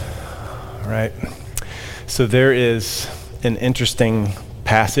All right. So there is an interesting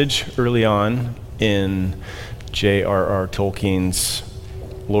passage early on in J.R.R. Tolkien's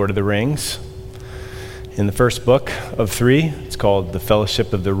Lord of the Rings. In the first book of 3, it's called The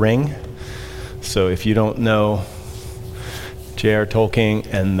Fellowship of the Ring. So if you don't know J.R.R.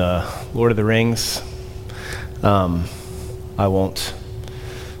 Tolkien and the Lord of the Rings, I won't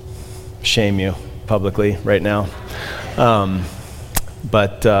shame you publicly right now.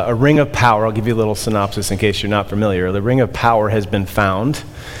 But a ring of power, I'll give you a little synopsis in case you're not familiar. The ring of power has been found,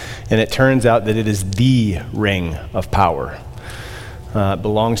 and it turns out that it is the ring of power. It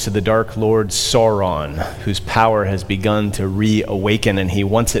belongs to the Dark Lord Sauron, whose power has begun to reawaken, and he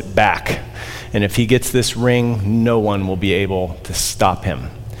wants it back. And if he gets this ring, no one will be able to stop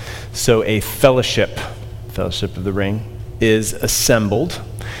him. So a fellowship of the ring, is assembled,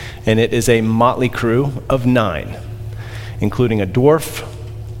 and it is a motley crew of 9. Including a dwarf,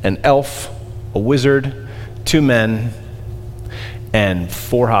 an elf, a wizard, 2 men, and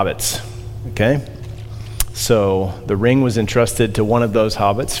 4 hobbits, okay? So the ring was entrusted to one of those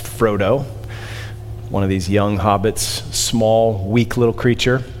hobbits, Frodo, one of these young hobbits, small, weak little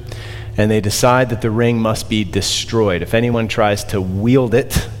creature, and they decide that the ring must be destroyed. If anyone tries to wield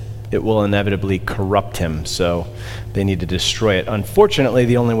it, it will inevitably corrupt him, so they need to destroy it. Unfortunately,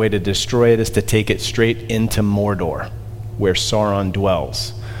 the only way to destroy it is to take it straight into Mordor, where Sauron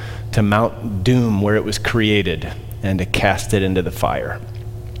dwells, to Mount Doom where it was created, and to cast it into the fire.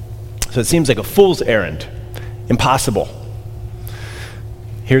 So it seems like a fool's errand. Impossible.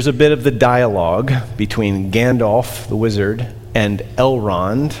 Here's a bit of the dialogue between Gandalf, the wizard, and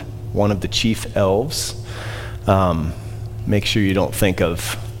Elrond, one of the chief elves. Make sure you don't think of,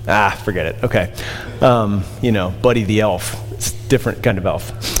 forget it. Okay. Buddy the elf. It's a different kind of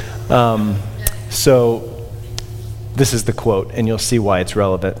elf. So this is the quote, and you'll see why it's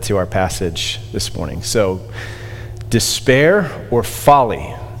relevant to our passage this morning. So, despair or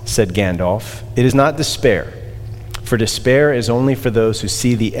folly, said Gandalf. It is not despair, for despair is only for those who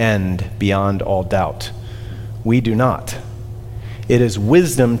see the end beyond all doubt. We do not. It is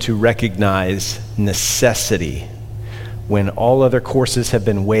wisdom to recognize necessity when all other courses have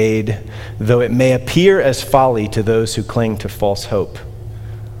been weighed, though it may appear as folly to those who cling to false hope.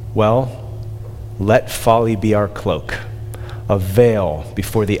 Well, let folly be our cloak, a veil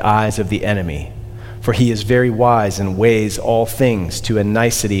before the eyes of the enemy, for he is very wise and weighs all things to a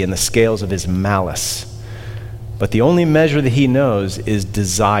nicety in the scales of his malice. But the only measure that he knows is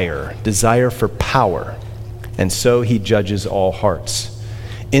desire for power, and so he judges all hearts.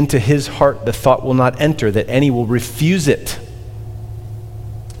 Into his heart the thought will not enter that any will refuse it,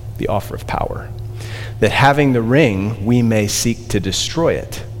 the offer of power, that having the ring we may seek to destroy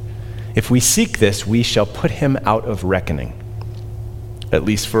it. If we seek this, we shall put him out of reckoning, at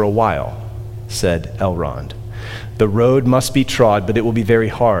least for a while, said Elrond. The road must be trod, but it will be very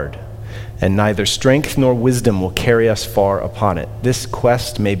hard, and neither strength nor wisdom will carry us far upon it. This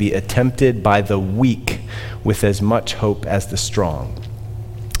quest may be attempted by the weak with as much hope as the strong.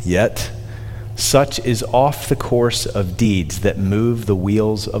 Yet, such is oft the course of deeds that move the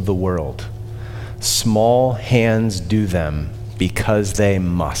wheels of the world. Small hands do them because they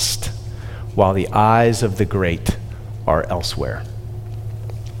must, while the eyes of the great are elsewhere.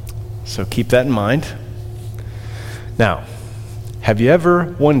 So keep that in mind. Now, have you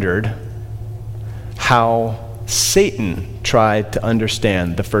ever wondered how Satan tried to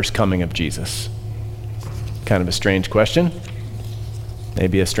understand the first coming of Jesus? Kind of a strange question.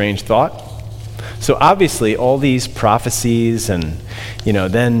 Maybe a strange thought. So obviously all these prophecies and,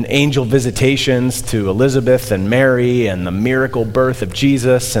 then angel visitations to Elizabeth and Mary and the miracle birth of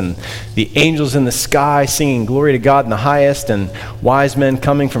Jesus and the angels in the sky singing glory to God in the highest and wise men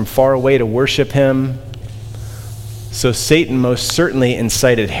coming from far away to worship him. So Satan most certainly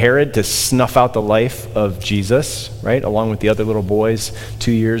incited Herod to snuff out the life of Jesus, right, along with the other little boys,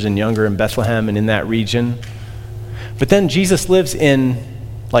 2 years and younger in Bethlehem and in that region. But then Jesus lives in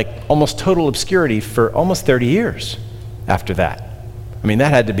almost total obscurity for almost 30 years after that. I mean,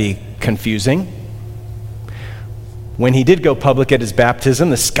 that had to be confusing. When he did go public at his baptism,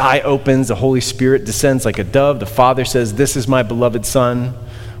 the sky opens, the Holy Spirit descends like a dove. The Father says, "This is my beloved Son,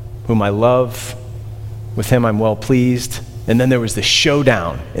 whom I love. With him I'm well pleased." And then there was the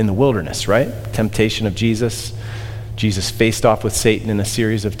showdown in the wilderness, right? Temptation of Jesus. Jesus faced off with Satan in a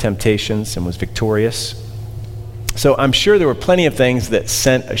series of temptations and was victorious. So I'm sure there were plenty of things that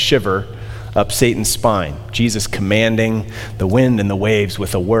sent a shiver up Satan's spine. Jesus commanding the wind and the waves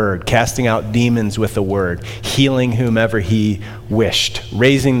with a word, casting out demons with a word, healing whomever he wished,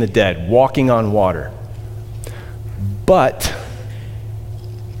 raising the dead, walking on water. But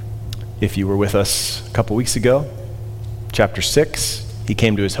If you were with us a couple weeks ago, chapter 6, he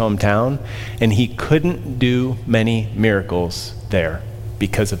came to his hometown, and he couldn't do many miracles there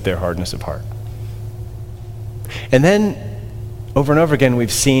because of their hardness of heart. And then, over and over again,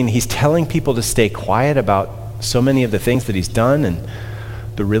 we've seen he's telling people to stay quiet about so many of the things that he's done, and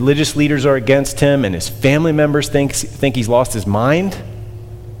the religious leaders are against him, and his family members think he's lost his mind.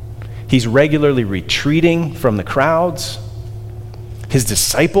 He's regularly retreating from the crowds. His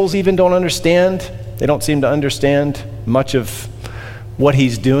disciples even don't understand. They don't seem to understand much of what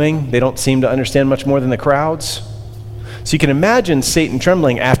he's doing. They don't seem to understand much more than the crowds. So you can imagine Satan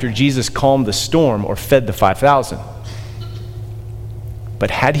trembling after Jesus calmed the storm or fed the 5,000. But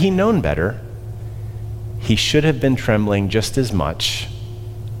had he known better, he should have been trembling just as much,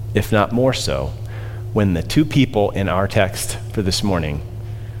 if not more so, when the two people in our text for this morning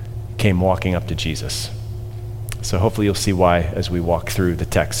came walking up to Jesus. So hopefully you'll see why as we walk through the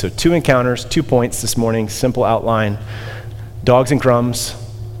text. So 2 encounters, 2 points this morning, simple outline: dogs and crumbs,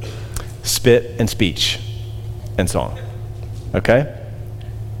 spit and speech, and song. Okay?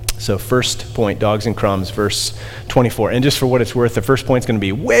 So first point, dogs and crumbs, verse 24. And just for what it's worth, the first point's going to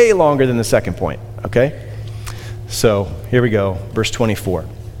be way longer than the second point. Okay? So here we go, verse 24.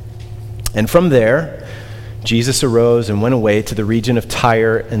 And from there, Jesus arose and went away to the region of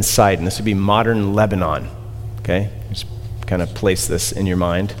Tyre and Sidon. This would be modern Lebanon. Okay? Just kind of place this in your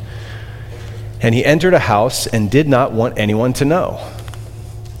mind. And he entered a house and did not want anyone to know.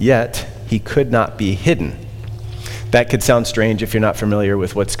 Yet he could not be hidden. That could sound strange if you're not familiar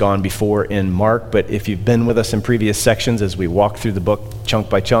with what's gone before in Mark, but if you've been with us in previous sections as we walk through the book chunk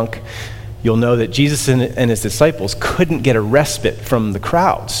by chunk, you'll know that Jesus and his disciples couldn't get a respite from the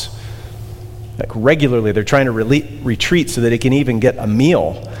crowds. Like regularly, they're trying to retreat so that they can even get a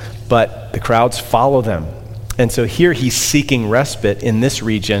meal, but the crowds follow them. And so here he's seeking respite in this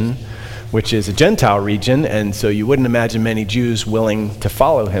region, which is a Gentile region, and so you wouldn't imagine many Jews willing to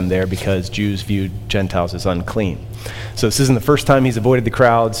follow him there because Jews viewed Gentiles as unclean. So this isn't the first time he's avoided the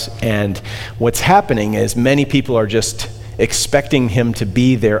crowds, and what's happening is many people are just expecting him to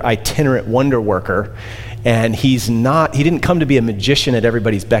be their itinerant wonder worker, and he didn't come to be a magician at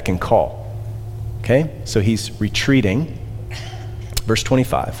everybody's beck and call. Okay, so he's retreating. Verse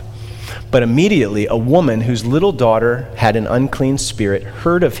 25. But immediately a woman whose little daughter had an unclean spirit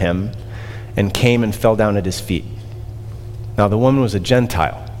heard of him and came and fell down at his feet. Now the woman was a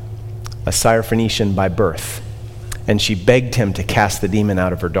Gentile, a Syrophoenician by birth, and she begged him to cast the demon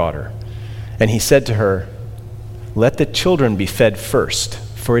out of her daughter. And he said to her, "Let the children be fed first,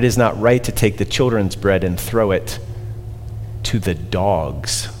 for it is not right to take the children's bread and throw it to the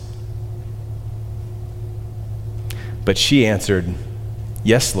dogs." But she answered,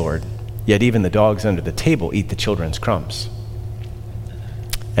 "Yes, Lord, yet even the dogs under the table eat the children's crumbs."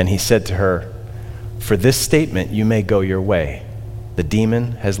 And he said to her, "For this statement you may go your way. The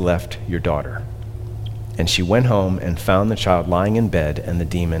demon has left your daughter." And she went home and found the child lying in bed and the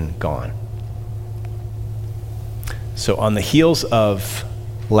demon gone. So on the heels of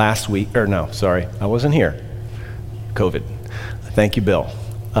last week, I wasn't here. COVID. Thank you, Bill.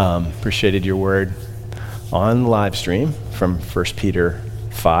 Appreciated your word on live stream from 1 Peter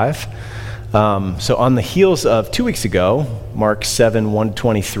 5. So on the heels of 2 weeks ago, Mark 7,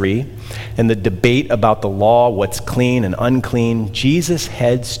 1-23, and the debate about the law, what's clean and unclean, Jesus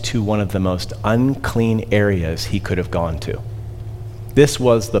heads to one of the most unclean areas he could have gone to. This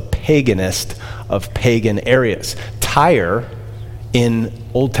was the paganist of pagan areas. Tyre, in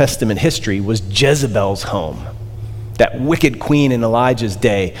Old Testament history, was Jezebel's home, that wicked queen in Elijah's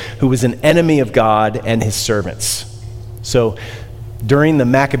day, who was an enemy of God and his servants. So during the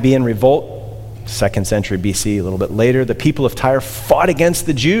Maccabean revolt, 2nd century BC, a little bit later, the people of Tyre fought against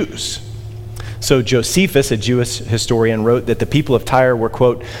the Jews. So Josephus, a Jewish historian, wrote that the people of Tyre were,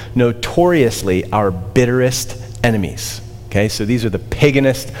 quote, "notoriously our bitterest enemies." Okay, so these are the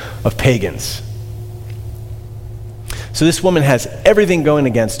paganist of pagans. So this woman has everything going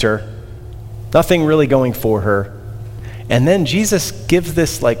against her, nothing really going for her. And then Jesus gives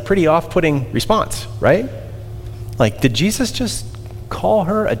this like pretty off-putting response, right? Like, did Jesus just call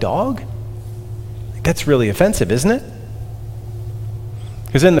her a dog? That's really offensive, isn't it?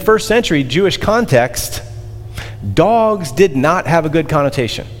 Because in the first century Jewish context, dogs did not have a good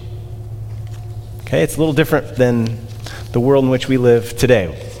connotation. Okay, it's a little different than the world in which we live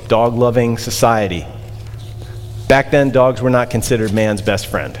today, dog-loving society. Back then, dogs were not considered man's best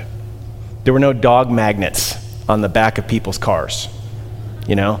friend. There were no dog magnets on the back of people's cars,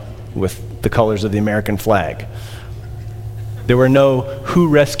 with the colors of the American flag. There were no "Who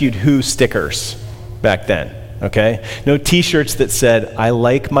Rescued Who" stickers back then. okay? No t-shirts that said, I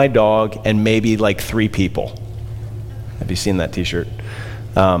like my dog and maybe like 3 people. Have you seen that t-shirt?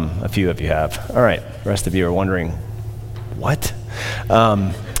 A few of you have. All right, the rest of you are wondering, what?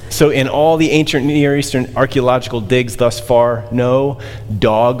 So in all the ancient Near Eastern archaeological digs thus far, no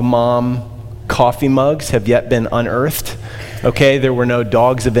dog mom coffee mugs have yet been unearthed. Okay, there were no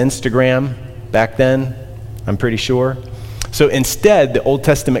dogs of Instagram back then, I'm pretty sure. So instead, the Old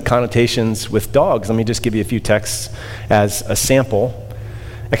Testament connotations with dogs, let me just give you a few texts as a sample.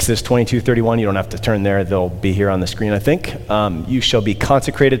 Exodus 22:31, you don't have to turn there, they'll be here on the screen, I think. You shall be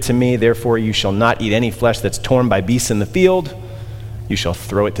consecrated to me, therefore you shall not eat any flesh that's torn by beasts in the field. You shall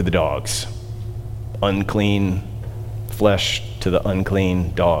throw it to the dogs. Unclean flesh to the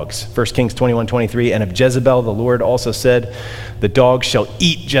unclean dogs. 1 Kings 21:23, and of Jezebel the Lord also said, the dogs shall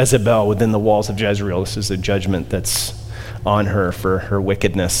eat Jezebel within the walls of Jezreel. This is a judgment that's on her for her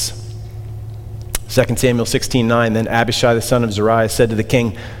wickedness. 2 Samuel 16:9, then Abishai the son of Zeruiah said to the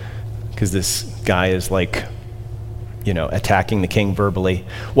king, because this guy is like, attacking the king verbally,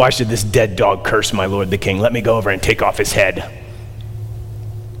 why should this dead dog curse my lord the king? Let me go over and take off his head.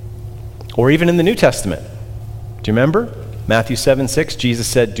 Or even in the New Testament, do you remember? Matthew 7:6, Jesus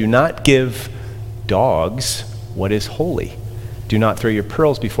said, do not give dogs what is holy. Do not throw your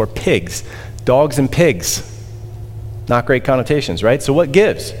pearls before pigs. Dogs and pigs, not great connotations, right? So what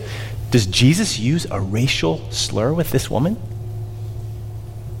gives? Does Jesus use a racial slur with this woman?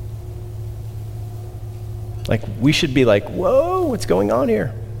 Like, we should be like, whoa, what's going on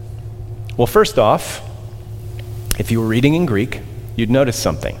here? Well, first off, if you were reading in Greek, you'd notice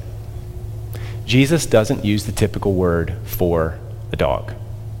something. Jesus doesn't use the typical word for a dog,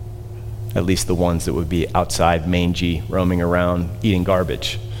 at least the ones that would be outside, mangy, roaming around, eating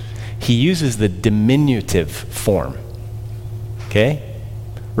garbage. He uses the diminutive form, okay?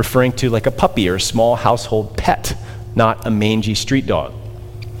 Referring to like a puppy or a small household pet, not a mangy street dog.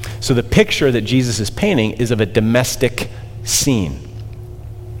 So the picture that Jesus is painting is of a domestic scene.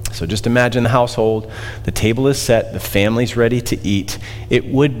 So just imagine the household, the table is set, the family's ready to eat. It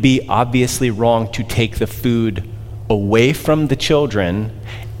would be obviously wrong to take the food away from the children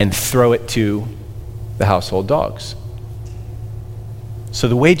and throw it to the household dogs. So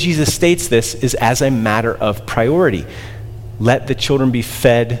the way Jesus states this is as a matter of priority. Let the children be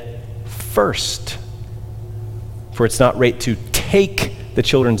fed first. For it's not right to take the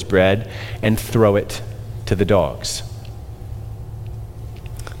children's bread and throw it to the dogs.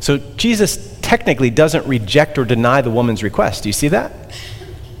 So Jesus technically doesn't reject or deny the woman's request. Do you see that?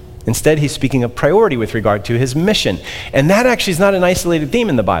 Instead, he's speaking of priority with regard to his mission. And that actually is not an isolated theme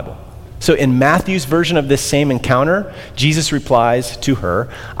in the Bible. So in Matthew's version of this same encounter, Jesus replies to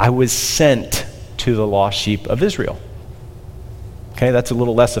her, I was sent to the lost sheep of Israel. Okay, that's a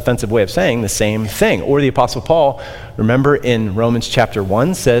little less offensive way of saying the same thing. Or the Apostle Paul, remember in Romans chapter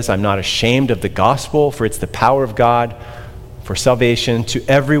 1, says, I'm not ashamed of the gospel, for it's the power of God for salvation to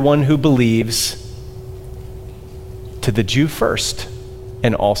everyone who believes, to the Jew first,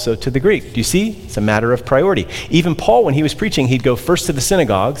 and also to the Greek. Do you see? It's a matter of priority. Even Paul, when he was preaching, he'd go first to the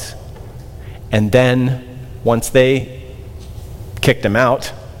synagogues, and then once they kicked him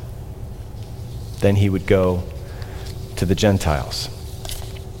out, then he would go to the Gentiles.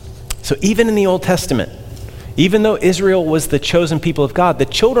 So even in the Old Testament, even though Israel was the chosen people of God, the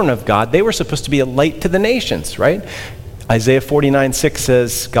children of God, they were supposed to be a light to the nations, right? Isaiah 49:6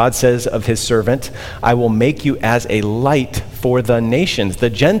 says, God says of his servant, I will make you as a light for the nations, the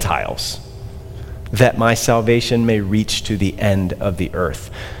Gentiles, that my salvation may reach to the end of the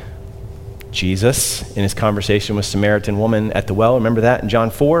earth. Jesus, in his conversation with Samaritan woman at the well, remember that in John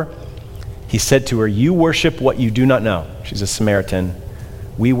 4? He said to her, you worship what you do not know. She's a Samaritan.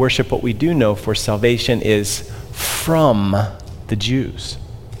 We worship what we do know, for salvation is from the Jews.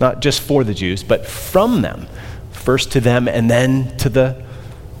 Not just for the Jews, but from them. First to them and then to the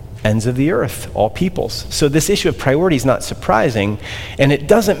ends of the earth, all peoples. So this issue of priority is not surprising, and it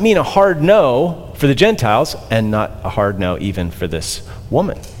doesn't mean a hard no for the Gentiles and not a hard no even for this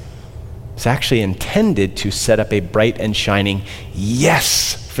woman. It's actually intended to set up a bright and shining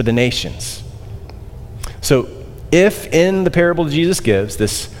yes for the nations. So if in the parable that Jesus gives,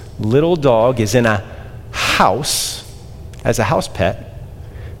 this little dog is in a house as a house pet,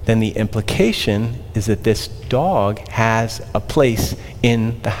 then the implication is that this dog has a place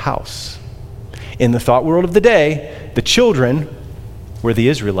in the house. In the thought world of the day, the children were the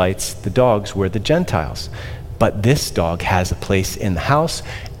Israelites, the dogs were the Gentiles. But this dog has a place in the house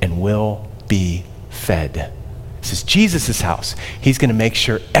and will be fed. This is Jesus' house. He's going to make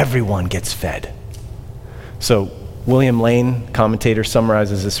sure everyone gets fed. So William Lane, commentator,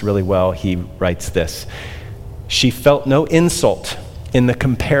 summarizes this really well. He writes this. She felt no insult in the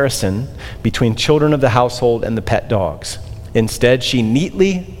comparison between children of the household and the pet dogs. Instead, she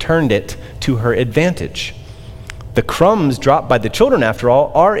neatly turned it to her advantage. The crumbs dropped by the children, after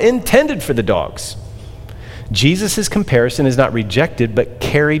all, are intended for the dogs. Jesus' comparison is not rejected, but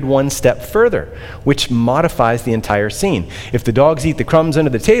carried one step further, which modifies the entire scene. If the dogs eat the crumbs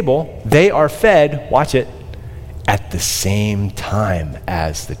under the table, they are fed, watch it, at the same time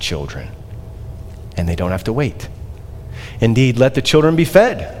as the children. And they don't have to wait. Indeed, let the children be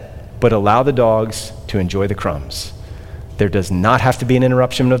fed, but allow the dogs to enjoy the crumbs. There does not have to be an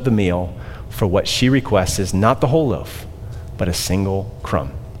interruption of the meal, for what she requests is not the whole loaf, but a single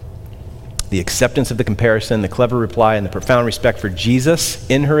crumb. The acceptance of the comparison, the clever reply, and the profound respect for Jesus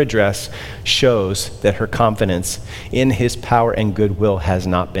in her address shows that her confidence in his power and goodwill has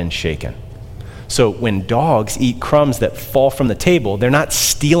not been shaken. So when dogs eat crumbs that fall from the table, they're not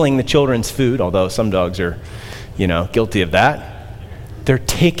stealing the children's food, although some dogs are, guilty of that. They're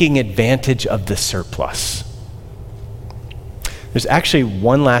taking advantage of the surplus. There's actually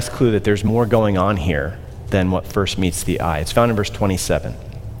one last clue that there's more going on here than what first meets the eye. It's found in verse 27.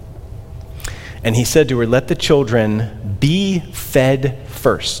 And he said to her, let the children be fed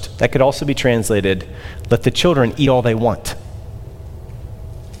first. That could also be translated, let the children eat all they want.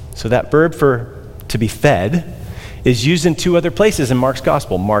 So that verb for to be fed is used in two other places in Mark's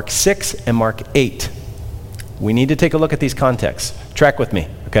gospel, Mark 6 and Mark 8. We need to take a look at these contexts. Track with me,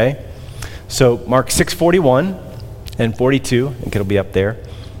 okay? So Mark 6:41 and 42, I think it'll be up there.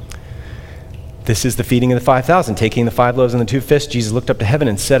 This is the feeding of the 5,000. Taking the 5 loaves and the 2 fish, Jesus looked up to heaven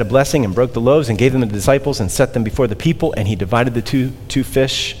and said a blessing and broke the loaves and gave them to the disciples and set them before the people. And he divided the two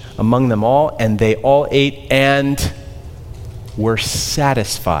fish among them all, and they all ate and were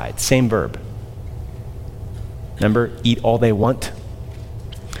satisfied. Same verb. Remember, eat all they want.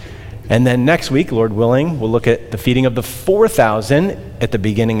 And then next week, Lord willing, we'll look at the feeding of the 4,000 at the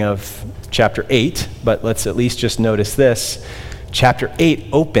beginning of chapter 8. But let's at least just notice this. Chapter 8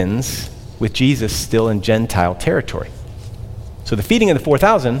 opens with Jesus still in Gentile territory. So the feeding of the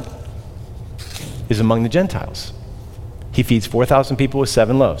 4,000 is among the Gentiles. He feeds 4,000 people with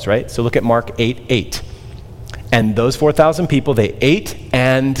 7 loaves, right? So look at Mark 8:8. And those 4,000 people, they ate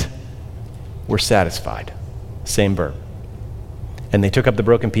and were satisfied. Same verb. And they took up the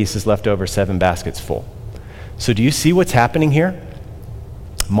broken pieces left over, 7 baskets full. So do you see what's happening here?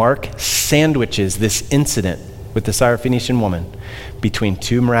 Mark sandwiches this incident with the Syrophoenician woman between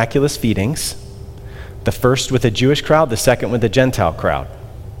 2 miraculous feedings, the first with a Jewish crowd, the second with a Gentile crowd.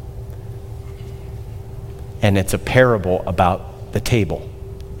 And it's a parable about the table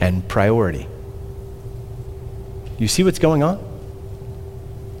and priority. You see what's going on?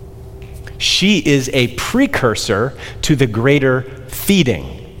 She is a precursor to the greater feeding,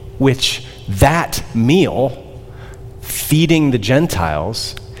 which that meal, feeding the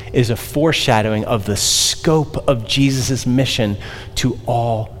Gentiles, is a foreshadowing of the scope of Jesus' mission to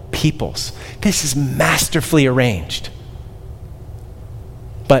all peoples. This is masterfully arranged.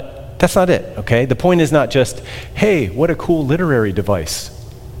 But that's not it, okay? The point is not just, hey, what a cool literary device,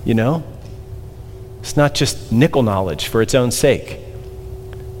 It's not just nickel knowledge for its own sake.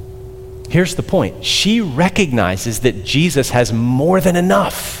 Here's the point. She recognizes that Jesus has more than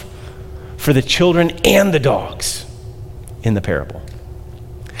enough for the children and the dogs in the parable.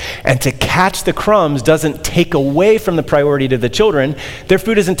 And to catch the crumbs doesn't take away from the priority to the children. Their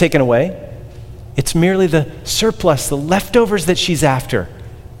food isn't taken away. It's merely the surplus, the leftovers that she's after.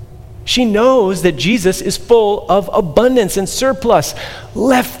 She knows that Jesus is full of abundance and surplus,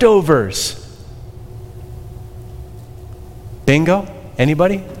 leftovers. Bingo?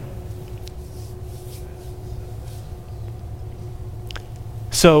 Anybody?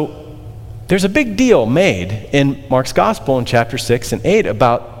 So there's a big deal made in Mark's gospel in chapter 6 and 8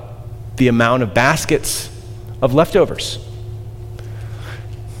 about the amount of baskets of leftovers.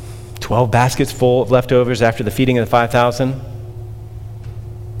 12 baskets full of leftovers after the feeding of the 5,000.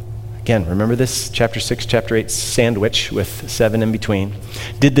 Again, remember this chapter 6, chapter 8 sandwich with 7 in between.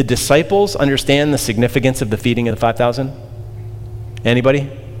 Did the disciples understand the significance of the feeding of the 5,000? Anybody?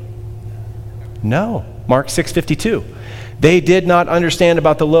 No. Mark 6:52. They did not understand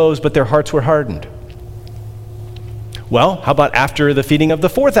about the loaves, but their hearts were hardened. Well, how about after the feeding of the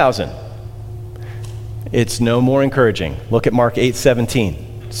 4,000? It's no more encouraging. Look at Mark 8:17.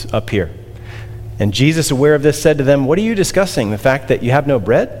 It's up here. And Jesus, aware of this, said to them, what are you discussing? The fact that you have no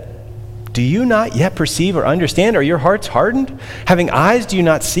bread? Do you not yet perceive or understand? Are your hearts hardened? Having eyes, do you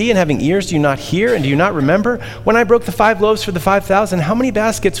not see? And having ears, do you not hear? And do you not remember? When I broke the 5 loaves for the 5,000, how many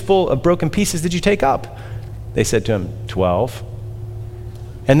baskets full of broken pieces did you take up? They said to him, 12.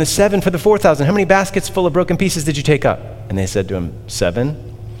 And the 7 for the 4,000, how many baskets full of broken pieces did you take up? And they said to him,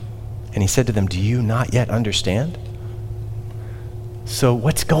 7. And he said to them, do you not yet understand? So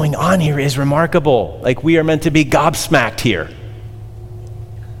what's going on here is remarkable. Like, we are meant to be gobsmacked here.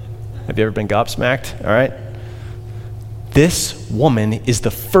 Have you ever been gobsmacked? All right. This woman is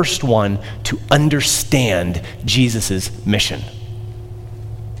the first one to understand Jesus' mission.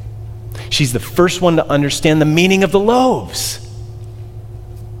 She's the first one to understand the meaning of the loaves.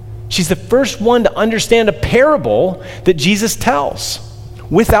 She's the first one to understand a parable that Jesus tells,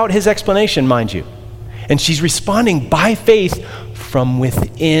 without his explanation, mind you. And she's responding by faith from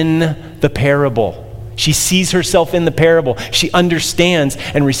within the parable. She sees herself in the parable. She understands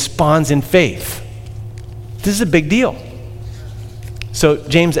and responds in faith. This is a big deal. So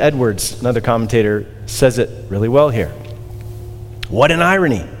James Edwards, another commentator, says it really well here. What an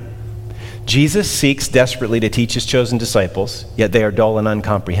irony. Jesus seeks desperately to teach his chosen disciples, yet they are dull and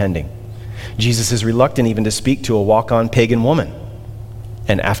uncomprehending. Jesus is reluctant even to speak to a walk-on pagan woman.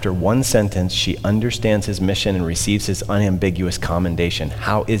 And after one sentence, she understands his mission and receives his unambiguous commendation.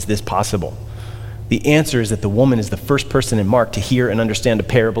 How is this possible? The answer is that the woman is the first person in Mark to hear and understand a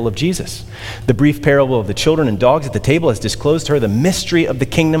parable of Jesus. The brief parable of the children and dogs at the table has disclosed to her the mystery of the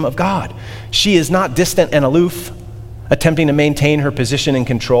kingdom of God. She is not distant and aloof, attempting to maintain her position and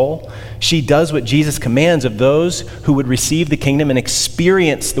control. She does what Jesus commands of those who would receive the kingdom and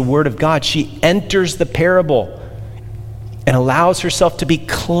experience the word of God. She enters the parable and allows herself to be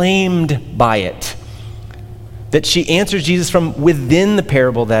claimed by it. That she answers Jesus from within the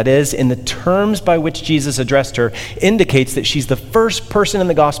parable, that is, in the terms by which Jesus addressed her, indicates that she's the first person in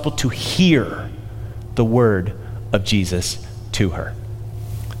the gospel to hear the word of Jesus to her.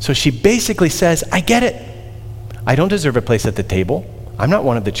 So she basically says, I get it. I don't deserve a place at the table. I'm not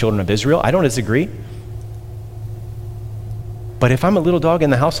one of the children of Israel. I don't disagree. But if I'm a little dog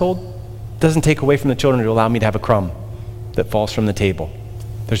in the household, it doesn't take away from the children to allow me to have a crumb that falls from the table.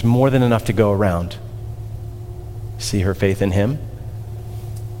 There's more than enough to go around. See her faith in him?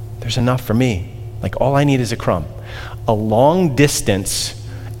 There's enough for me. Like, all I need is a crumb. A long distance,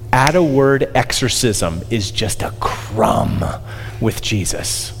 add a word exorcism is just a crumb with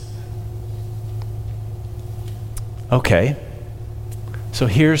Jesus. Okay, so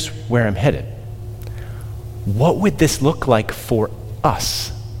here's where I'm headed. What would this look like for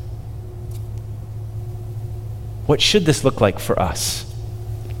us? What should this look like for us?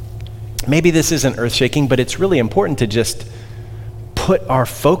 Maybe this isn't earth-shaking, but it's really important to just put our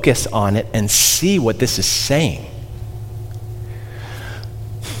focus on it and see what this is saying.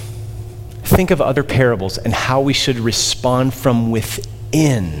 Think of other parables and how we should respond from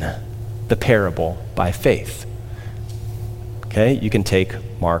within the parable by faith. Okay, you can take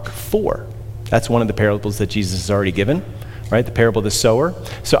Mark 4. That's one of the parables that Jesus has already given, right? The parable of the sower.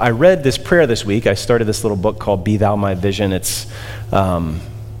 So I read this prayer this week. I started this little book called Be Thou My Vision. It's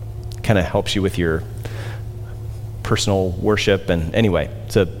kind of helps you with your personal worship. And anyway,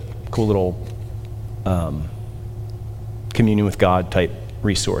 it's a cool little communion with God type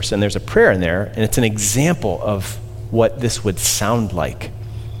resource. And there's a prayer in there, and it's an example of what this would sound like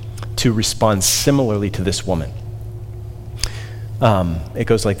to respond similarly to this woman. It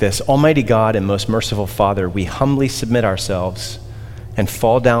goes like this. Almighty God and most merciful Father, we humbly submit ourselves and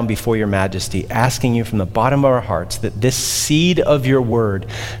fall down before your majesty, asking you from the bottom of our hearts that this seed of your word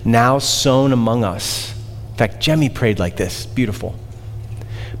now sown among us, in fact, Jemmy prayed like this, beautiful,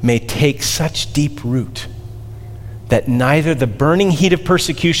 may take such deep root that neither the burning heat of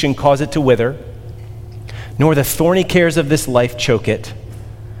persecution cause it to wither, nor the thorny cares of this life choke it,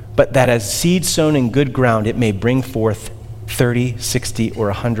 but that as seed sown in good ground, it may bring forth 30, 60,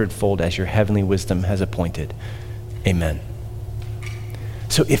 or 100-fold as your heavenly wisdom has appointed. Amen.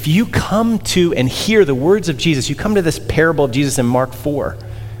 So if you come to and hear the words of Jesus, you come to this parable of Jesus in Mark 4,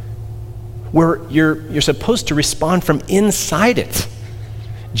 where you're supposed to respond from inside it.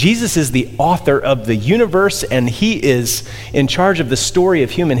 Jesus is the author of the universe, and he is in charge of the story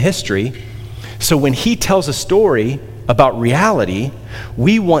of human history. So when he tells a story about reality,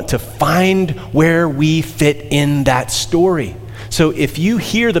 we want to find where we fit in that story. So if you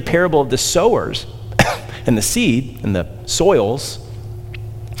hear the parable of the sowers and the seed and the soils,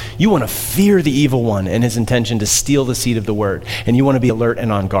 you want to fear the evil one and his intention to steal the seed of the word, and you want to be alert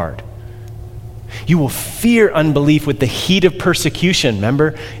and on guard. You will fear unbelief with the heat of persecution.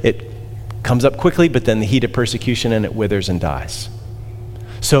 Remember, it comes up quickly, but then the heat of persecution, and it withers and dies.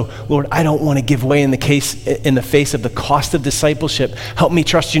 So, Lord, I don't want to give way in the face of the cost of discipleship. Help me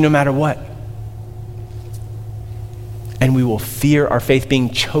trust you no matter what. And we will fear our faith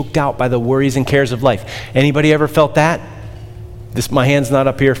being choked out by the worries and cares of life. Anybody ever felt that? My hand's not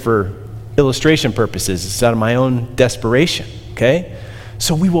up here for illustration purposes. It's out of my own desperation, okay?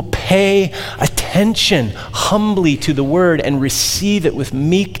 So we will pay attention humbly to the word and receive it with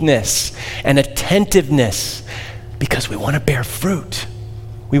meekness and attentiveness because we want to bear fruit.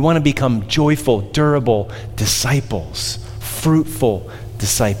 We want to become joyful, durable disciples, fruitful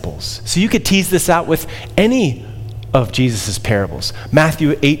disciples. So you could tease this out with any of Jesus' parables.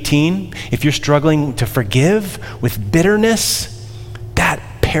 Matthew 18, if you're struggling to forgive with bitterness, that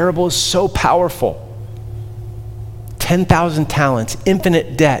parable is so powerful. 10,000 talents,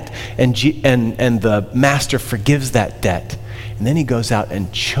 infinite debt, and the master forgives that debt. And then he goes out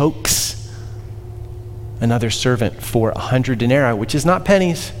and chokes another servant for 100 denarii, which is not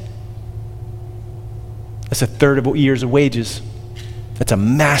pennies. That's a third of a year's of wages. That's a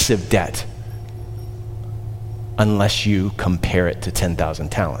massive debt, unless you compare it to 10,000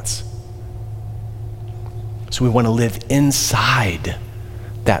 talents. So we want to live inside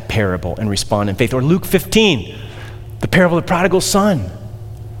that parable and respond in faith. Or Luke 15, the parable of the prodigal son.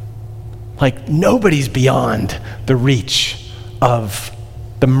 Like, nobody's beyond the reach of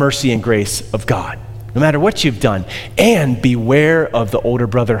the mercy and grace of God, no matter what you've done. And beware of the older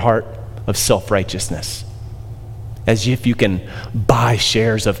brother heart of self-righteousness, as if you can buy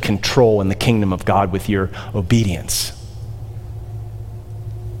shares of control in the kingdom of God with your obedience.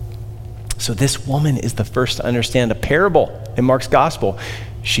 So this woman is the first to understand a parable in Mark's gospel.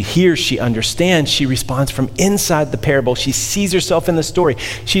 She hears, she understands, she responds from inside the parable. She sees herself in the story.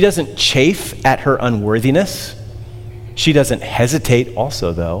 She doesn't chafe at her unworthiness. She doesn't hesitate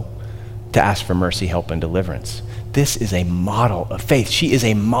also, though, to ask for mercy, help, and deliverance. This is a model of faith. She is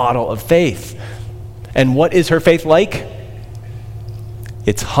a model of faith. And what is her faith like?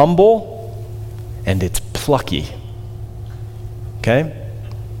 It's humble and it's plucky. Okay?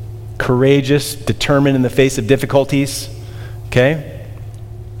 Courageous, determined in the face of difficulties. Okay?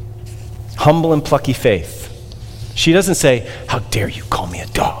 Humble and plucky faith. She doesn't say, "How dare you call me a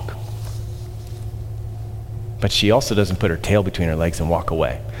dog?" But she also doesn't put her tail between her legs and walk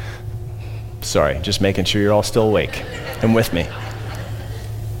away. Sorry, just making sure you're all still awake and with me.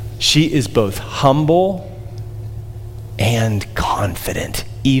 She is both humble and confident,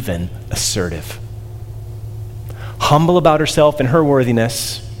 even assertive. Humble about herself and her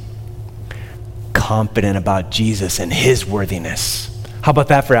worthiness, confident about Jesus and his worthiness. How about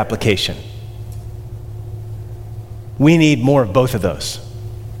that for application? We need more of both of those.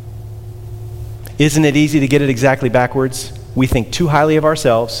 Isn't it easy to get it exactly backwards? We think too highly of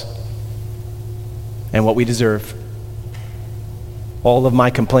ourselves and what we deserve. All of my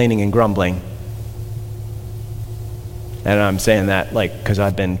complaining and grumbling, and I'm saying that because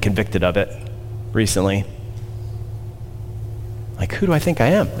I've been convicted of it recently. Like, who do I think I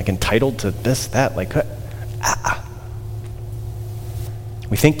am? Entitled to this, that,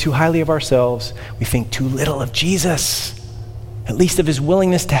 We think too highly of ourselves. We think too little of Jesus, at least of his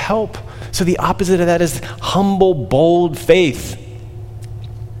willingness to help. So the opposite of that is humble, bold faith.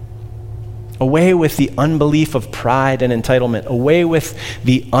 Away with the unbelief of pride and entitlement. Away with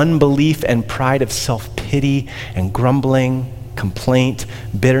the unbelief and pride of self-pity and grumbling, complaint,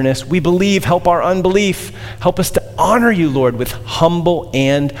 bitterness. We believe, help our unbelief. Help us to honor you, Lord, with humble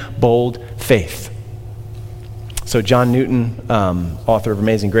and bold faith. So John Newton, author of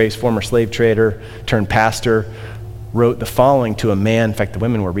Amazing Grace, former slave trader turned pastor, wrote the following to a man. In fact, the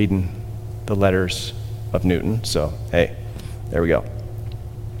women were reading the letters of Newton. So, hey, there we go.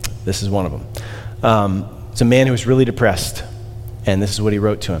 This is one of them. It's a man who was really depressed, and this is what he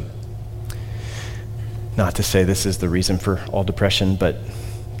wrote to him. Not to say this is the reason for all depression, but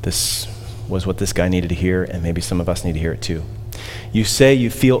this was what this guy needed to hear, and maybe some of us need to hear it too. You say you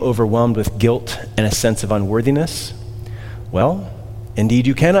feel overwhelmed with guilt and a sense of unworthiness. Well, indeed,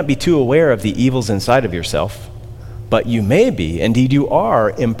 you cannot be too aware of the evils inside of yourself, but you may be, indeed you are,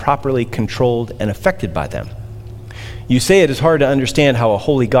 improperly controlled and affected by them. You say it is hard to understand how a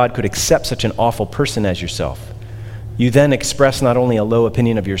holy God could accept such an awful person as yourself. You then express not only a low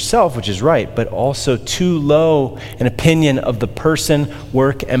opinion of yourself, which is right, but also too low an opinion of the person,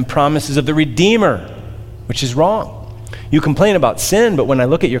 work, and promises of the Redeemer, which is wrong. You complain about sin, but when I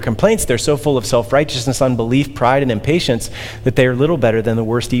look at your complaints, they're so full of self-righteousness, unbelief, pride, and impatience that they are little better than the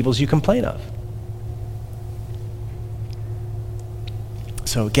worst evils you complain of.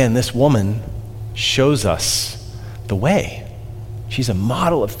 So again, this woman shows us the way. She's a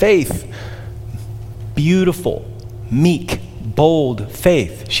model of faith. Beautiful, meek, bold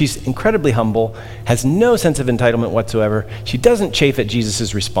faith. She's incredibly humble, has no sense of entitlement whatsoever. She doesn't chafe at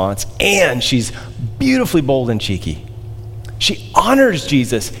Jesus' response, and she's beautifully bold and cheeky. She honors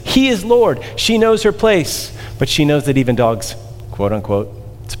Jesus. He is Lord. She knows her place, but she knows that even dogs quote unquote,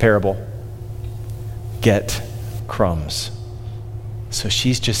 it's a parable, get crumbs. So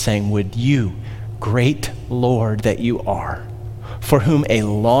she's just saying, would you, great Lord that you are, for whom a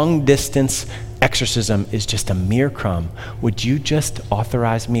long distance exorcism is just a mere crumb, would you just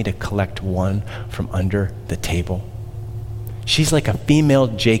authorize me to collect one from under the table? She's like a female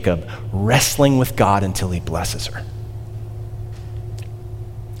Jacob wrestling with God until he blesses her.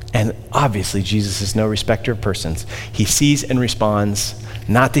 And obviously, Jesus is no respecter of persons. He sees and responds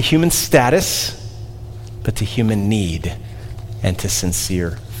not to human status, but to human need and to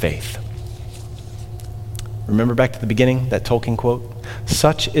sincere faith. Remember back to the beginning, that Tolkien quote?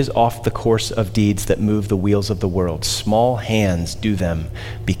 Such is oft the course of deeds that move the wheels of the world. Small hands do them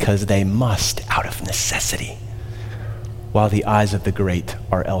because they must out of necessity, while the eyes of the great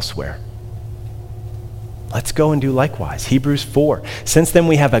are elsewhere. Let's go and do likewise. Hebrews 4. Since then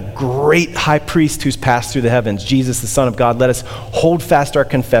we have a great high priest who's passed through the heavens, Jesus, the Son of God. Let us hold fast our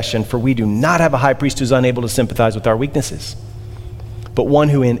confession, for we do not have a high priest who's unable to sympathize with our weaknesses, but one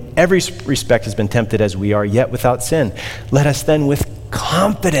who in every respect has been tempted as we are, yet without sin. Let us then with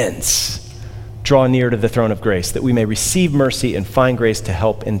confidence draw near to the throne of grace, that we may receive mercy and find grace to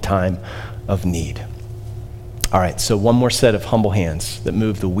help in time of need. All right, so one more set of humble hands that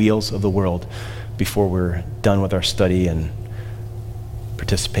move the wheels of the world before we're done with our study and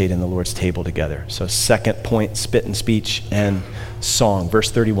participate in the Lord's table together. So second point, spit and speech and song.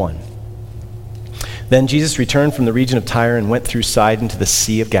 Verse 31. Then Jesus returned from the region of Tyre and went through Sidon to the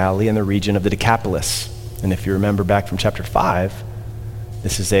Sea of Galilee and the region of the Decapolis. And if you remember back from chapter 5,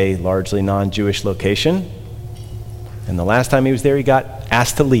 this is a largely non-Jewish location. And the last time he was there, he got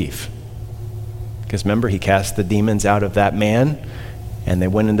asked to leave. Because remember, he cast the demons out of that man, and they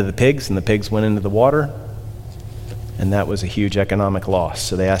went into the pigs, and the pigs went into the water, and that was a huge economic loss,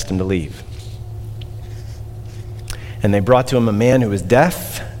 so they asked him to leave. And they brought to him a man who was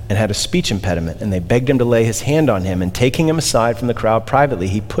deaf and had a speech impediment, and they begged him to lay his hand on him, and taking him aside from the crowd privately,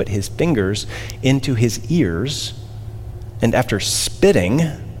 he put his fingers into his ears, and after spitting,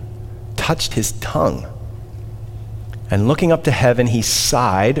 touched his tongue. And looking up to heaven, he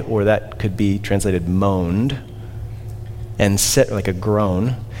sighed, or that could be translated moaned, and said, like a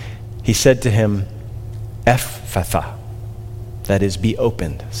groan. He said to him, Ephphatha, that is, be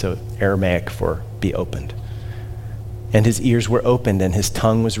opened. So Aramaic for be opened. And his ears were opened, and his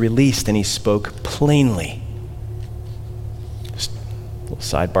tongue was released, and he spoke plainly. Just a little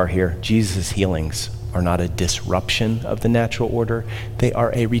sidebar here. Jesus' healings are not a disruption of the natural order. They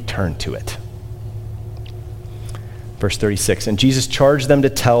are a return to it. Verse 36, and Jesus charged them to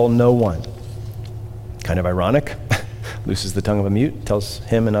tell no one. Kind of ironic. Looses the tongue of a mute, tells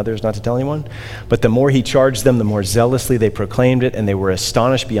him and others not to tell anyone. But the more he charged them, the more zealously they proclaimed it, and they were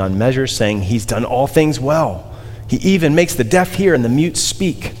astonished beyond measure, saying, he's done all things well. He even makes the deaf hear and the mute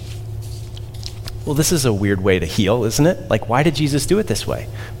speak. Well, this is a weird way to heal, isn't it? Like, why did Jesus do it this way?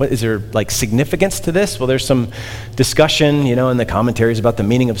 What is there, like, significance to this? Well, there's some discussion, in the commentaries about the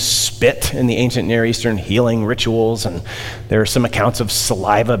meaning of spit in the ancient Near Eastern healing rituals, and there are some accounts of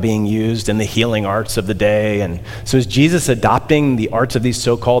saliva being used in the healing arts of the day. And so is Jesus adopting the arts of these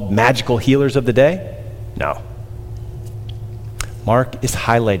so-called magical healers of the day? No. Mark is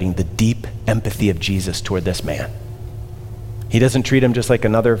highlighting the deep empathy of Jesus toward this man. He doesn't treat him just like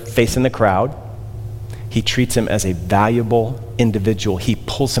another face in the crowd. He treats him as a valuable individual. He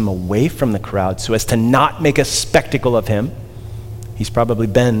pulls him away from the crowd so as to not make a spectacle of him. He's probably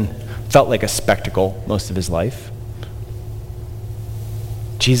felt like a spectacle most of his life.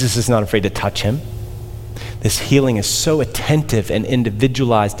 Jesus is not afraid to touch him. This healing is so attentive and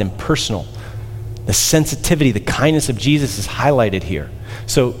individualized and personal. The sensitivity, the kindness of Jesus is highlighted here.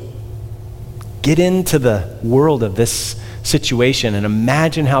 So get into the world of this situation and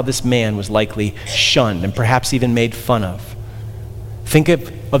imagine how this man was likely shunned and perhaps even made fun of. Think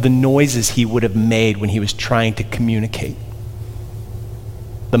of the noises he would have made when he was trying to communicate.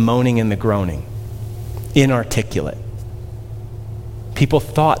 The moaning and the groaning, inarticulate. People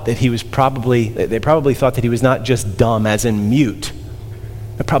thought that they probably thought that he was not just dumb as in mute,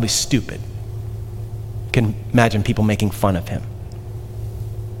 but probably stupid. You can imagine people making fun of him.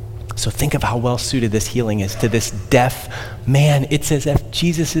 So think of how well suited this healing is to this deaf man. It's as if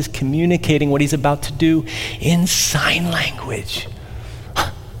Jesus is communicating what he's about to do in sign language.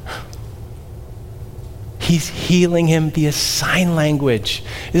 He's healing him via sign language.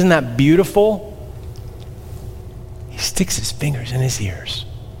 Isn't that beautiful? He sticks his fingers in his ears.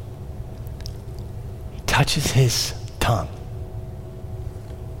 He touches his tongue.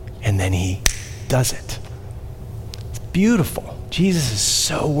 And then he does it. It's beautiful. Jesus is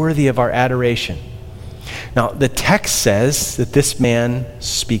so worthy of our adoration. Now, the text says that this man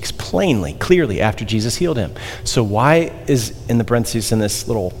speaks plainly, clearly, after Jesus healed him. So why is, in the parentheses in this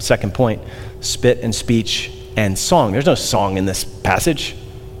little second point, spit and speech and song? There's no song in this passage.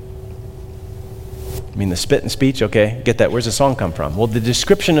 I mean, the spit and speech, okay, get that. Where's the song come from? Well, the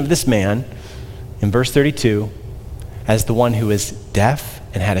description of this man in verse 32 as the one who is deaf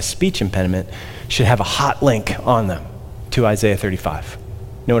and had a speech impediment should have a hot link on them to Isaiah 35.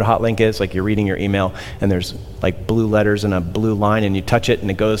 You know what a hot link is? Like you're reading your email and there's like blue letters and a blue line and you touch it and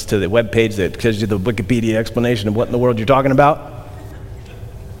it goes to the web page that gives you the Wikipedia explanation of what in the world you're talking about.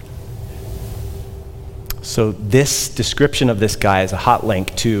 So this description of this guy is a hot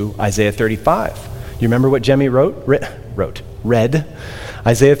link to Isaiah 35. You remember what Jemmy read?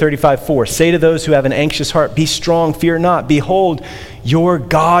 Isaiah 35:4. Say to those who have an anxious heart, be strong, fear not. Behold, your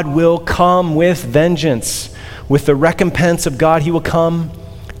God will come with vengeance. With the recompense of God, he will come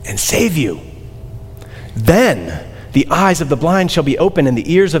and save you. Then the eyes of the blind shall be opened and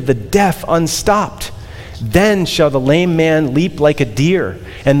the ears of the deaf unstopped. Then shall the lame man leap like a deer,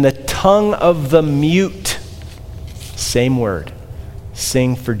 and the tongue of the mute, same word,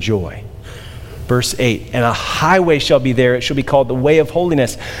 sing for joy. Verse 8, and a highway shall be there. It shall be called the way of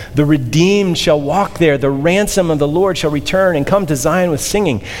holiness. The redeemed shall walk there. The ransom of the Lord shall return and come to Zion with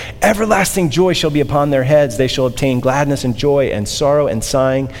singing. Everlasting joy shall be upon their heads. They shall obtain gladness and joy, and sorrow and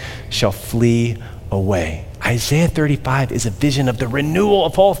sighing shall flee away. Isaiah 35 is a vision of the renewal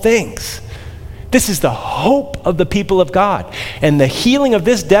of all things. This is the hope of the people of God. And the healing of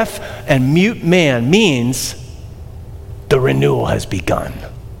this deaf and mute man means the renewal has begun.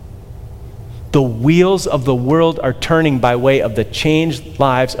 The wheels of the world are turning by way of the changed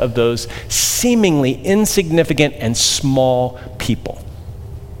lives of those seemingly insignificant and small people.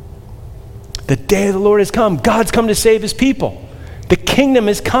 The day of the Lord has come. God's come to save his people. The kingdom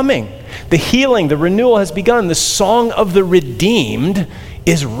is coming. The healing, the renewal has begun. The song of the redeemed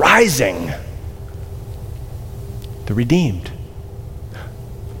is rising. The redeemed.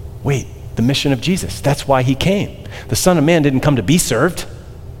 Wait, the mission of Jesus. That's why he came. The Son of Man didn't come to be served.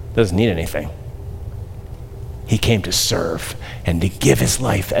 Doesn't need anything. He came to serve and to give his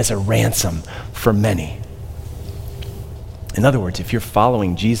life as a ransom for many. In other words, if you're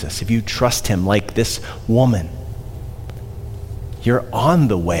following Jesus, if you trust him like this woman, you're on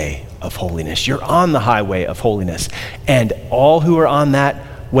the way of holiness. You're on the highway of holiness. And all who are on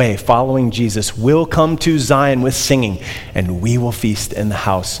that way, following Jesus, will come to Zion with singing, and we will feast in the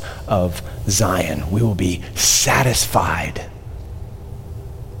house of Zion. We will be satisfied.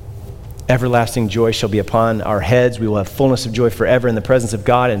 Everlasting joy shall be upon our heads. We will have fullness of joy forever in the presence of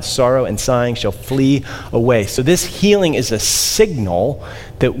God, and sorrow and sighing shall flee away. So this healing is a signal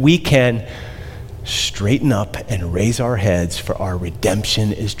that we can straighten up and raise our heads, for our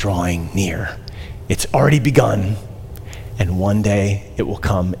redemption is drawing near. It's already begun, and one day it will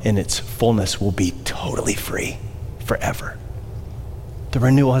come and its fullness will be totally free forever. The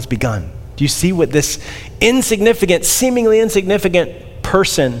renewal has begun. Do you see what this insignificant, seemingly insignificant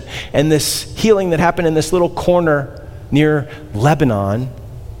person and this healing that happened in this little corner near Lebanon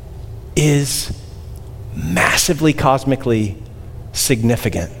is massively cosmically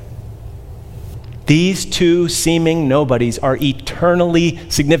significant? These two seeming nobodies are eternally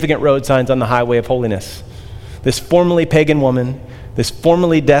significant road signs on the highway of holiness. This formerly pagan woman, this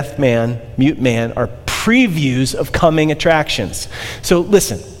formerly deaf man, mute man, are previews of coming attractions. So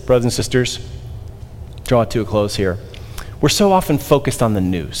listen, brothers and sisters, draw it to a close here. We're so often focused on the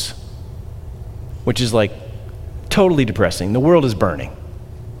news, which is like totally depressing. The world is burning.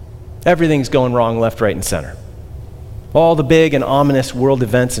 Everything's going wrong left, right, and center. All the big and ominous world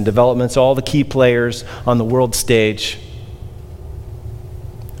events and developments, all the key players on the world stage.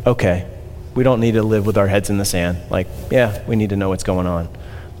 Okay, we don't need to live with our heads in the sand. Like, yeah, we need to know what's going on.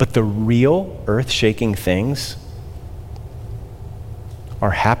 But the real earth-shaking things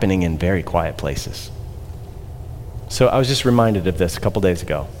are happening in very quiet places. So I was just reminded of this a couple days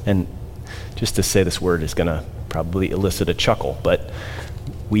ago, and just to say this word is going to probably elicit a chuckle, but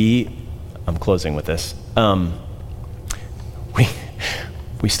I'm closing with this.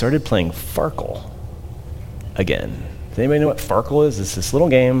 We started playing Farkle again. Does anybody know what Farkle is? It's this little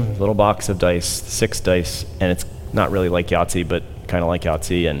game, little box of dice, 6 dice, and it's not really like Yahtzee, but kind of like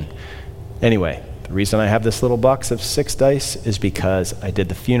Yahtzee. And anyway, the reason I have this little box of 6 dice is because I did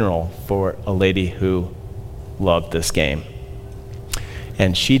the funeral for a lady who loved this game.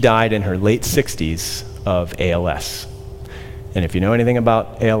 And she died in her late 60s of ALS. And if you know anything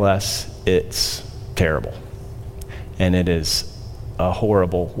about ALS, it's terrible. And it is a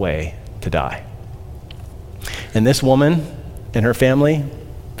horrible way to die. And this woman and her family,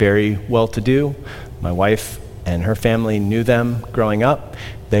 very well-to-do, My wife and her family knew them growing up.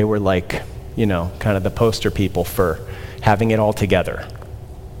 They were like, kind of the poster people for having it all together.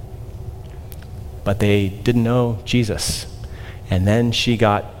 But they didn't know Jesus. And then she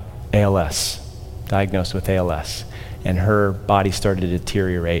got ALS, diagnosed with ALS, and her body started to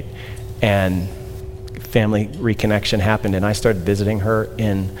deteriorate. And family reconnection happened, and I started visiting her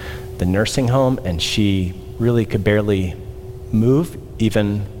in the nursing home, and she really could barely move,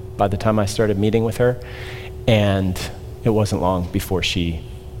 even by the time I started meeting with her. And it wasn't long before she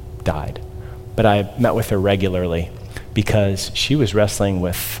died. But I met with her regularly because she was wrestling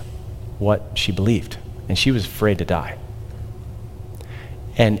with what she believed, and she was afraid to die.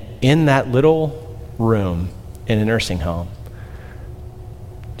 And in that little room in a nursing home,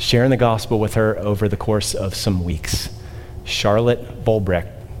 sharing the gospel with her over the course of some weeks, Charlotte Bolbrecht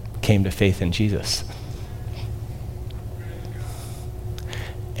came to faith in Jesus.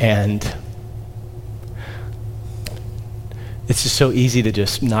 And it's just so easy to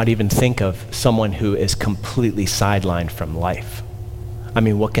just not even think of someone who is completely sidelined from life. I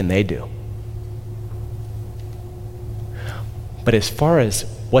mean, what can they do? But as far as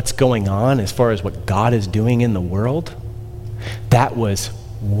what's going on, as far as what God is doing in the world, that was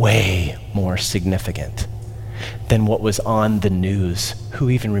way more significant than what was on the news. Who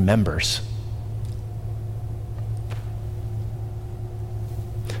even remembers?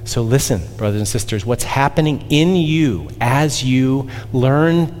 So listen, brothers and sisters, what's happening in you as you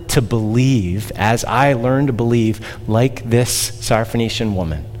learn to believe, as I learn to believe, like this Syrophoenician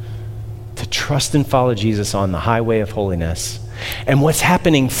woman, to trust and follow Jesus on the highway of holiness, and what's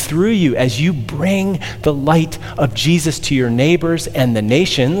happening through you as you bring the light of Jesus to your neighbors and the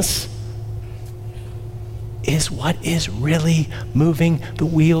nations, is what is really moving the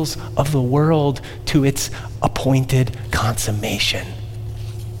wheels of the world to its appointed consummation.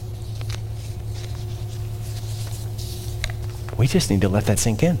 We just need to let that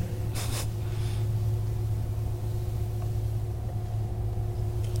sink in.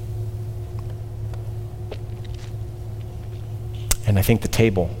 And I think the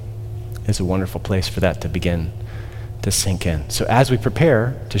table is a wonderful place for that to begin to sink in. So as we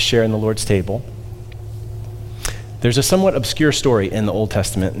prepare to share in the Lord's table, there's a somewhat obscure story in the Old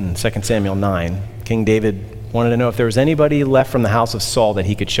Testament in 2 Samuel 9. King David wanted to know if there was anybody left from the house of Saul that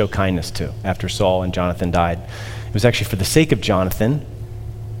he could show kindness to after Saul and Jonathan died. It was actually for the sake of Jonathan.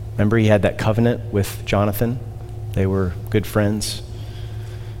 Remember, he had that covenant with Jonathan. They were good friends.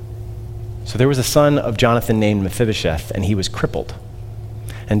 So there was a son of Jonathan named Mephibosheth, and he was crippled.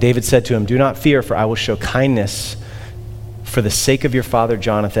 And David said to him, "Do not fear, for I will show kindness for the sake of your father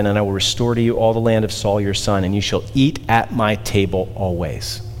Jonathan, and I will restore to you all the land of Saul your son, and you shall eat at my table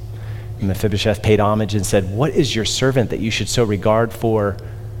always." And Mephibosheth paid homage and said, "What is your servant that you should so regard for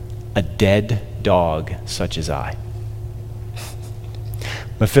a dead dog such as I?"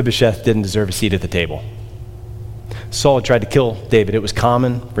 Mephibosheth didn't deserve a seat at the table. Saul had tried to kill David. It was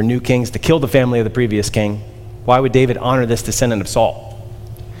common for new kings to kill the family of the previous king. Why would David honor this descendant of Saul?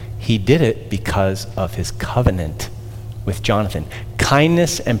 He did it because of his covenant with Jonathan.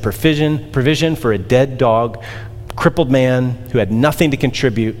 Kindness and provision for a dead dog, crippled man who had nothing to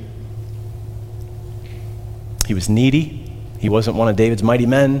contribute. He was needy. He wasn't one of David's mighty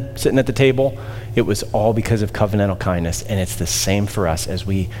men sitting at the table. It was all because of covenantal kindness, and it's the same for us as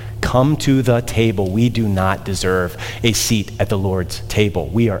we come to the table. We do not deserve a seat at the Lord's table.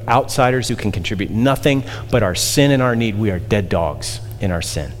 We are outsiders who can contribute nothing but our sin and our need. We are dead dogs in our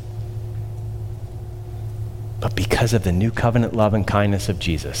sin. But because of the new covenant love and kindness of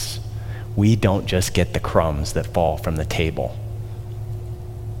Jesus, we don't just get the crumbs that fall from the table.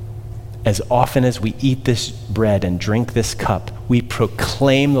 As often as we eat this bread and drink this cup, we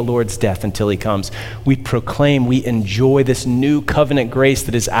proclaim the Lord's death until he comes. We proclaim, we enjoy this new covenant grace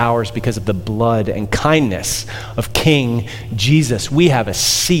that is ours because of the blood and kindness of King Jesus. We have a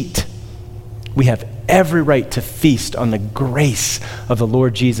seat. We have every right to feast on the grace of the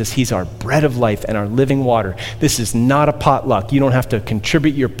Lord Jesus. He's our bread of life and our living water. This is not a potluck. You don't have to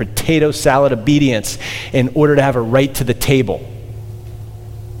contribute your potato salad obedience in order to have a right to the table.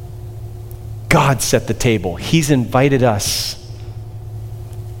 God set the table. He's invited us.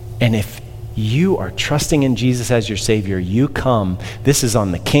 And if you are trusting in Jesus as your Savior, you come. This is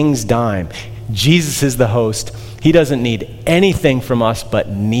on the King's dime. Jesus is the host. He doesn't need anything from us but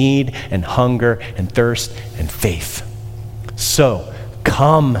need and hunger and thirst and faith. So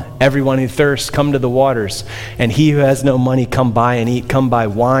Come, everyone who thirsts, come to the waters. And he who has no money, come buy and eat. Come buy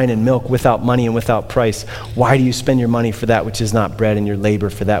wine and milk without money and without price. Why do you spend your money for that which is not bread, and your labor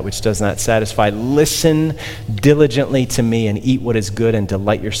for that which does not satisfy? Listen diligently to me and eat what is good, and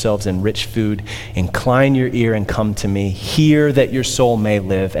delight yourselves in rich food. Incline your ear and come to me. Hear that your soul may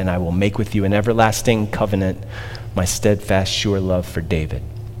live, and I will make with you an everlasting covenant, my steadfast, sure love for David.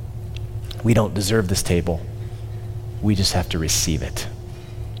 We don't deserve this table. We just have to receive it.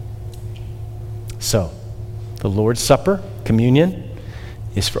 So, the Lord's Supper, communion,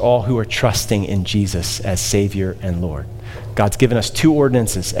 is for all who are trusting in Jesus as Savior and Lord. God's given us two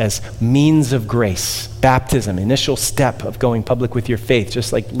ordinances as means of grace. Baptism, initial step of going public with your faith,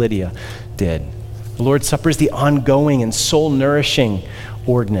 just like Lydia did. The Lord's Supper is the ongoing and soul-nourishing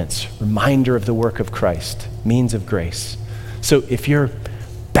ordinance, reminder of the work of Christ, means of grace. So if you're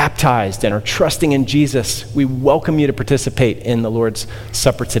baptized and are trusting in Jesus, we welcome you to participate in the Lord's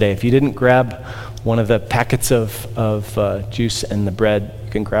Supper today. If you didn't grab one of the packets of juice and the bread,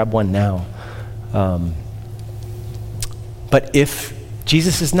 you can grab one now. But if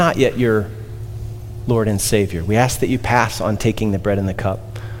Jesus is not yet your Lord and Savior, we ask that you pass on taking the bread and the cup.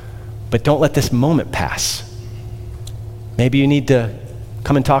 But don't let this moment pass. Maybe you need to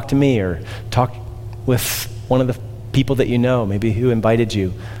come and talk to me, or talk with one of the people that you know, maybe who invited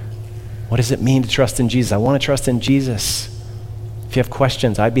you. What does it mean to trust in Jesus? I want to trust in Jesus. If you have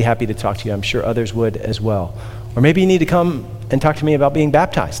questions, I'd be happy to talk to you. I'm sure others would as well. Or maybe you need to come and talk to me about being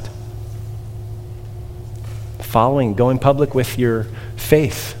baptized. Going public with your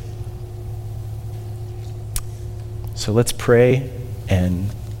faith. So let's pray and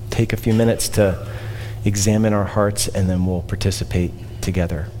take a few minutes to examine our hearts, and then we'll participate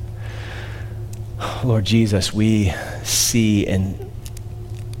together. Lord Jesus, we see in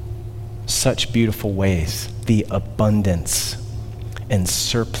such beautiful ways the abundance and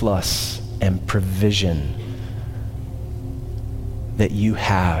surplus and provision that you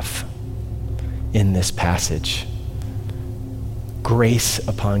have in this passage. Grace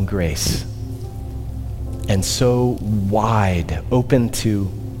upon grace, and so wide, open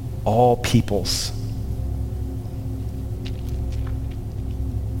to all peoples.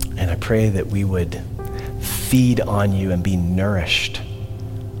 And I pray that we would feed on you and be nourished.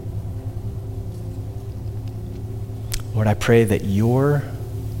 Lord, I pray that your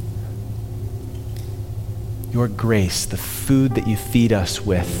grace, the food that you feed us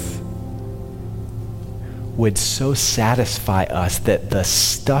with, would so satisfy us that the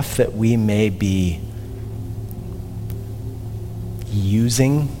stuff that we may be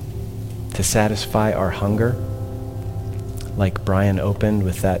using to satisfy our hunger, like Brian opened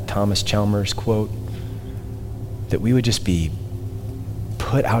with that Thomas Chalmers quote, that we would just be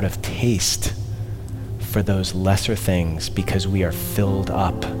put out of taste for those lesser things because we are filled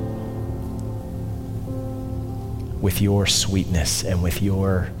up with your sweetness and with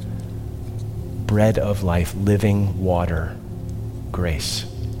your bread of life, living water, grace.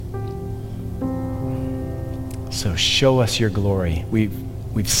 So show us your glory.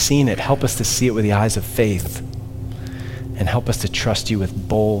 We've seen it. Help us to see it with the eyes of faith, and help us to trust you with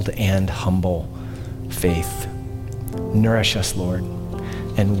bold and humble faith. Nourish us, Lord.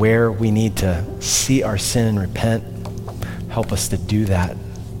 And where we need to see our sin and repent, help us to do that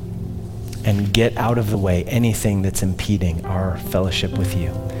and get out of the way anything that's impeding our fellowship with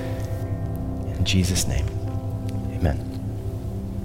you. In Jesus' name, amen.